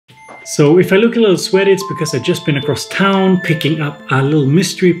So if I look a little sweaty, it's because I've just been across town picking up a little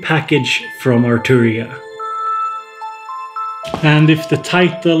mystery package from Arturia. And if the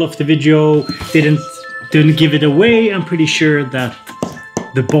title of the video didn't give it away, I'm pretty sure that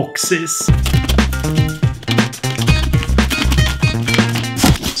the box is.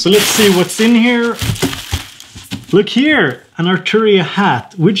 So let's see what's in here. Look here, an Arturia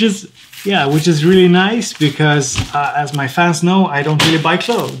hat, which is really nice because as my fans know, I don't really buy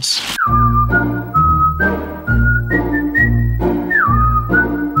clothes.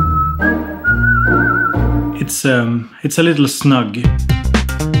 It's a little snug.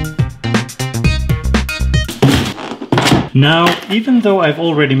 Now, even though I've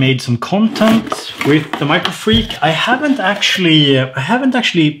already made some content with the MicroFreak, I haven't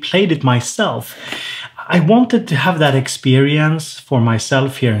actually played it myself. I wanted to have that experience for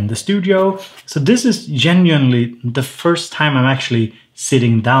myself here in the studio. So this is genuinely the first time I'm actually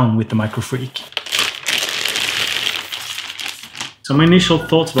sitting down with the MicroFreak. So my initial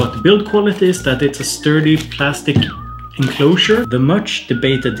thoughts about the build quality is that it's a sturdy plastic enclosure. The much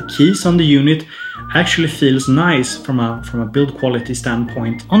debated keys on the unit actually feels nice from a build quality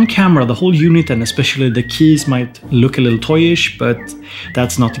standpoint. On camera, the whole unit and especially the keys might look a little toyish, but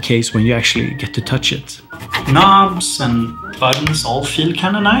that's not the case when you actually get to touch it. Knobs and buttons all feel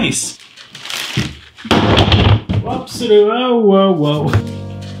kind of nice. Whoops, whoa, whoa, whoa.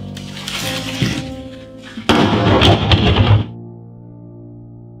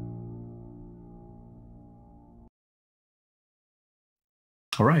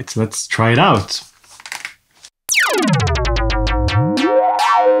 All right, so let's try it out.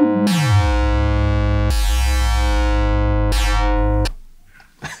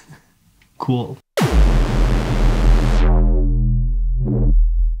 Cool.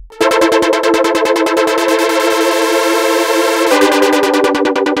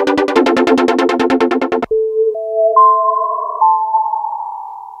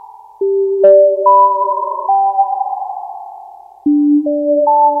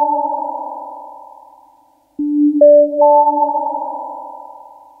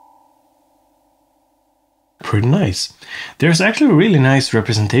 Pretty nice. There's actually a really nice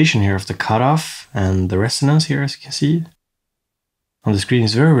representation here of the cutoff and the resonance here, as you can see. On the screen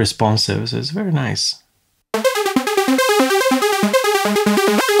it's very responsive, so it's very nice.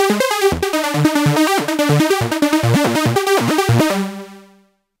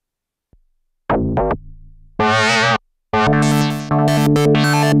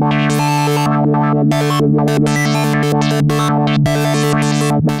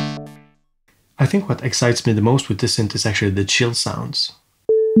 I think what excites me the most with this synth is actually the chill sounds.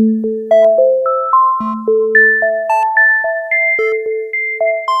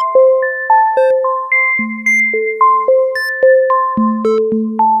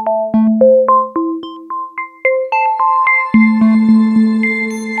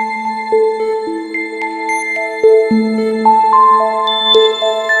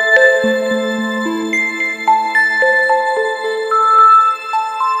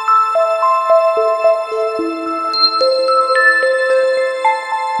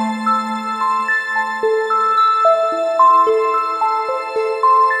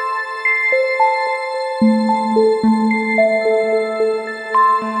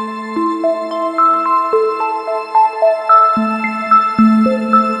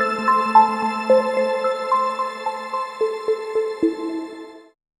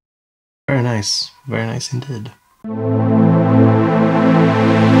 Very nice indeed.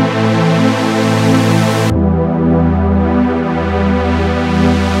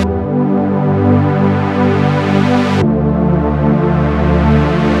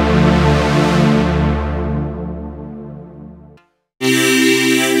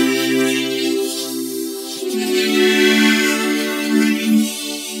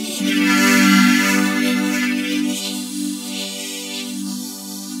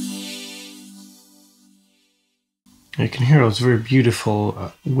 You can hear those very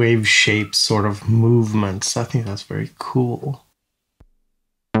beautiful wave-shaped sort of movements. I think that's very cool.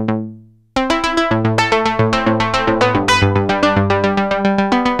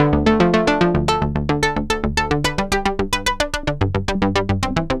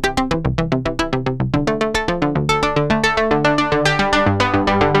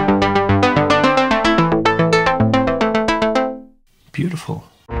 Beautiful.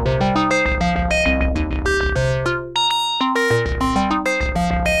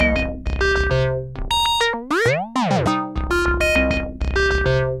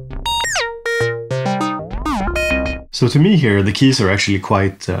 So to me here, the keys are actually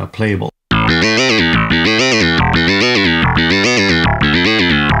quite playable.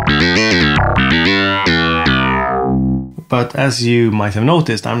 But as you might have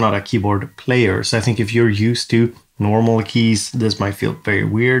noticed, I'm not a keyboard player. So I think if you're used to normal keys, this might feel very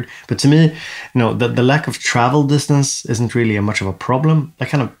weird. But to me, the lack of travel distance isn't really much of a problem. I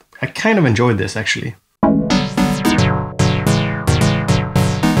kind of enjoyed this actually.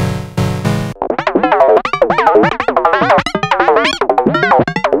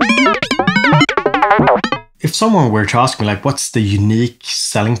 If someone were to ask me, like, what's the unique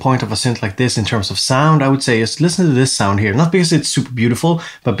selling point of a synth like this in terms of sound, I would say just listen to this sound here. Not because it's super beautiful,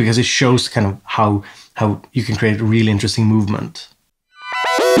 but because it shows kind of how you can create a really interesting movement.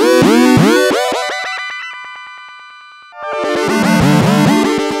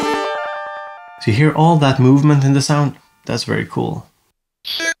 So you hear all that movement in the sound? That's very cool.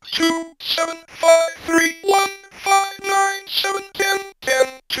 6, 2, 7, 5, 3, 1, 5, 9, 7, 10, 10,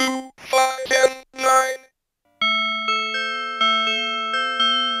 2, 5, 10, 9.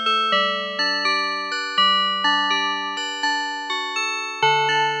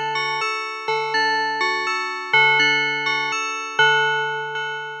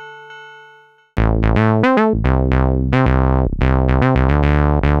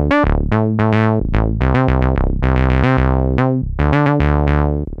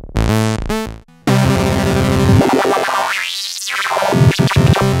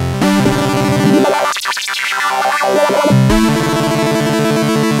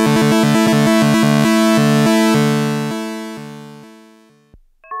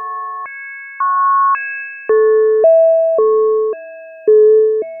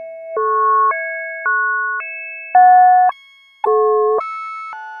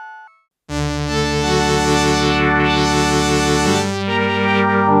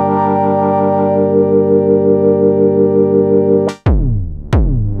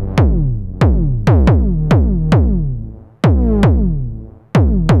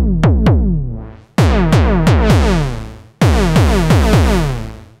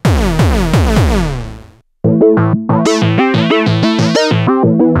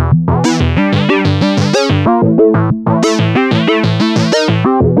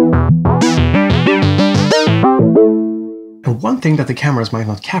 One thing that the cameras might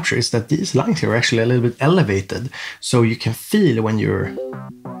not capture is that these lines here are actually a little bit elevated, so you can feel when you're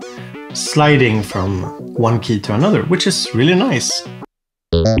sliding from one key to another, which is really nice.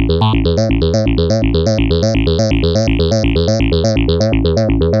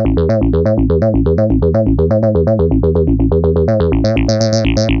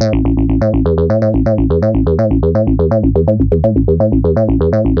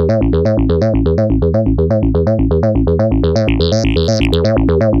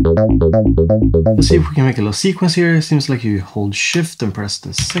 Let's see if we can make a little sequence here. It seems like you hold shift and press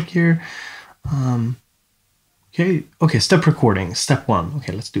the sec here. Okay, step recording, step 1.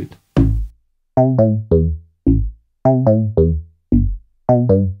 Okay, let's do it.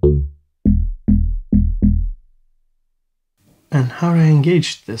 And how do I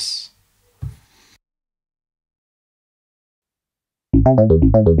engage this?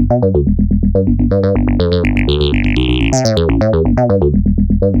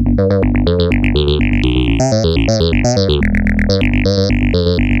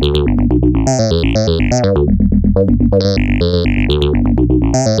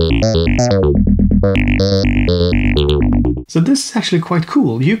 So this is actually quite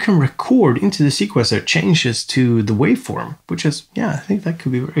cool. You can record into the sequencer changes to the waveform, which is, yeah, I think that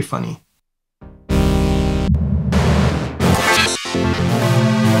could be very funny.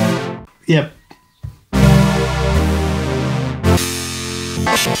 Yep.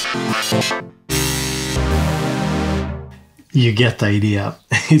 You get the idea.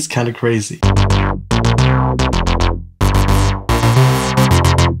 It's kind of crazy.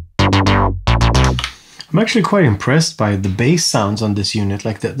 I'm actually quite impressed by the bass sounds on this unit.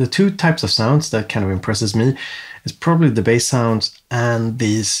 Like the two types of sounds that kind of impresses me is probably the bass sounds and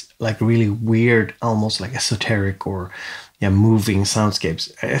these like really weird, almost like esoteric or moving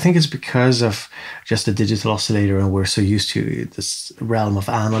soundscapes. I think it's because of just the digital oscillator, and we're so used to this realm of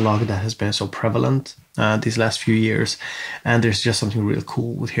analog that has been so prevalent these last few years. And there's just something really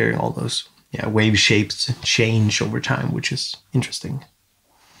cool with hearing all those wave shapes change over time, which is interesting.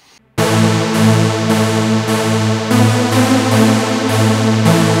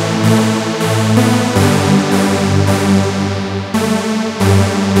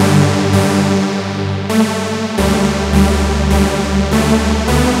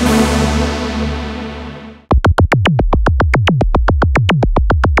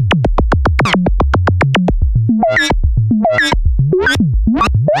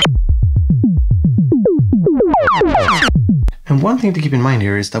 And one thing to keep in mind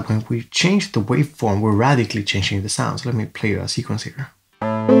here is that when we change the waveform, we're radically changing the sound. So let me play a sequence here.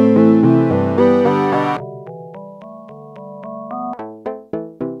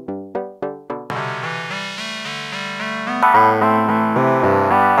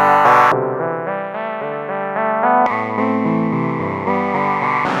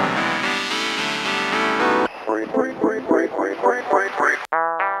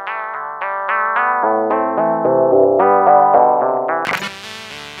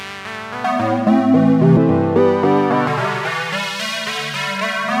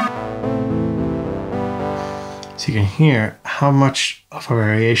 So you can hear how much of a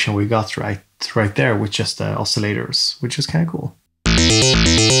variation we got right there with just the oscillators, which is kind of cool.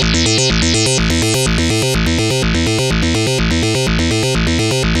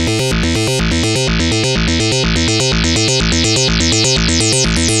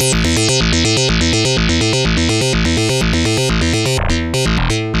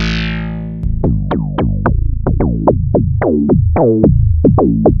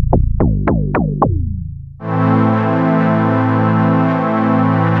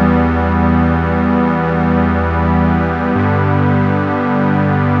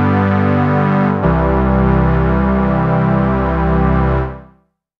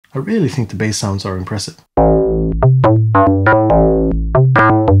 I really think the bass sounds are impressive.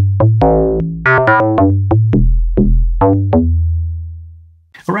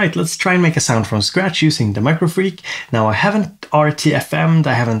 Alright, let's try and make a sound from scratch using the MicroFreak. Now I haven't RTFM'd,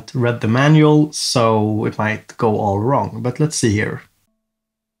 I haven't read the manual, so it might go all wrong, but let's see here.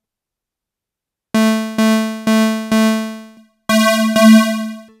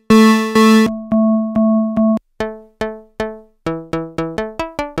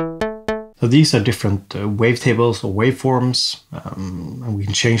 So these are different wavetables or waveforms, and we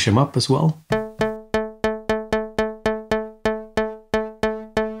can change them up as well.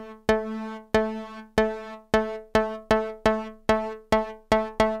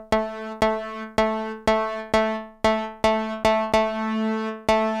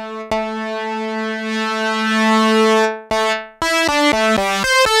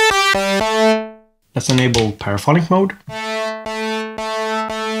 Let's enable paraphonic mode.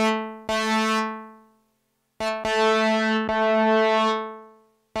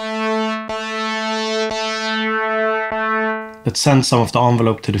 Let's send some of the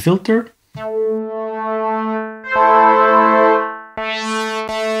envelope to the filter.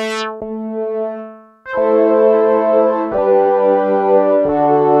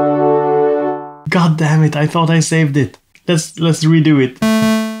 God damn it, I thought I saved it. Let's redo it.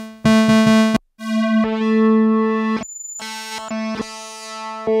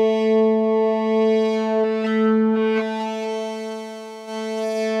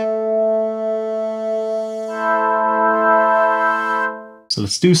 So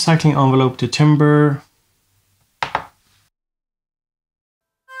let's do cycling envelope to timbre.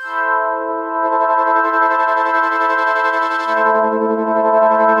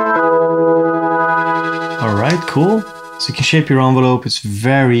 Alright, cool. So you can shape your envelope, it's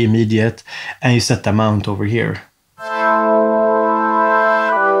very immediate, and you set the amount over here.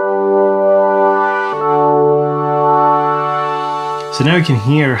 So now you can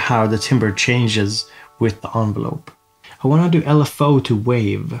hear how the timbre changes with the envelope. I want to do LFO to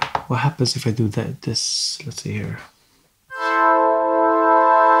wave. What happens if I do that? This, let's see here.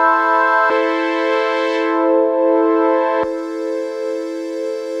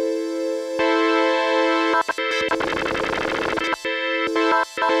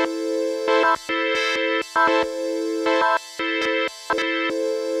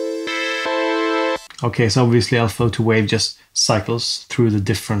 Okay, so obviously LFO to wave just cycles through the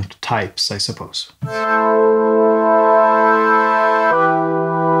different types, I suppose.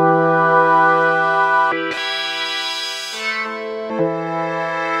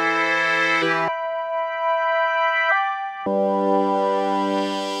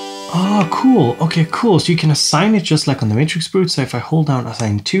 Oh, cool. Okay, cool. So you can assign it just like on the Matrix Brute. So if I hold down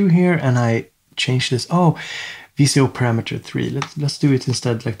assign 2 here and I change this, oh, VCO parameter 3. Let's do it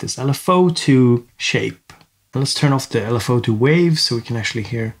instead like this. LFO to shape. And let's turn off the LFO to wave so we can actually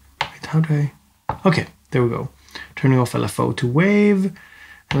hear. Wait, how do I? Okay, there we go. Turning off LFO to wave.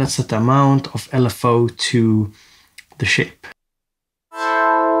 And let's set the amount of LFO to the shape.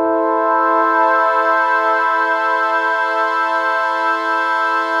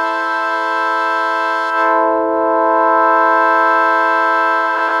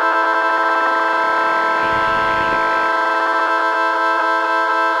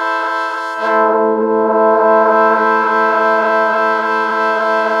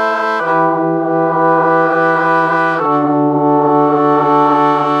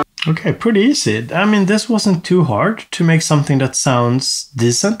 Okay, pretty easy. I mean, this wasn't too hard to make something that sounds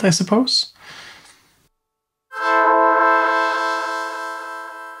decent, I suppose.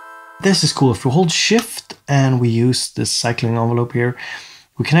 This is cool. If we hold Shift and we use this cycling envelope here,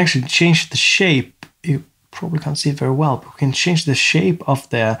 we can actually change the shape. You probably can't see it very well, but we can change the shape of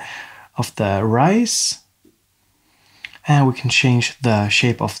the rise, and we can change the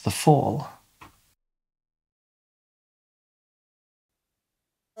shape of the fall.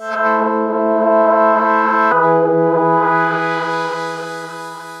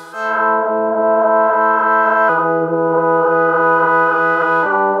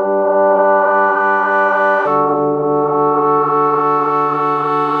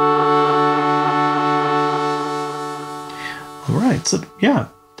 Alright, so yeah,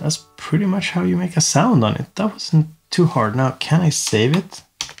 that's pretty much how you make a sound on it. That wasn't too hard. Now, can I save it?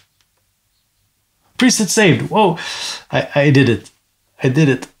 Preset saved! Whoa! I did it. I did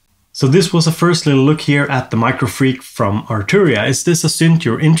it. So this was a first little look here at the MicroFreak from Arturia. Is this a synth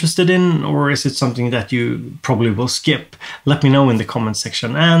you're interested in, or is it something that you probably will skip? Let me know in the comment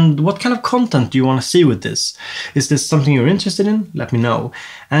section. And what kind of content do you want to see with this? Is this something you're interested in? Let me know.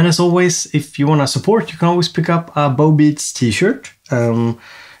 And as always, if you want to support, you can always pick up a BoBeats t-shirt. To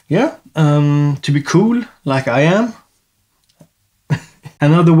be cool, like I am.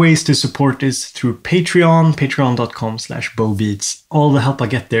 And other ways to support is through Patreon, patreon.com/BoBeats. All the help I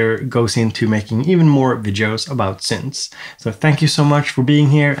get there goes into making even more videos about synths. So thank you so much for being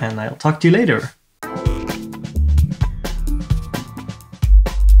here, and I'll talk to you later.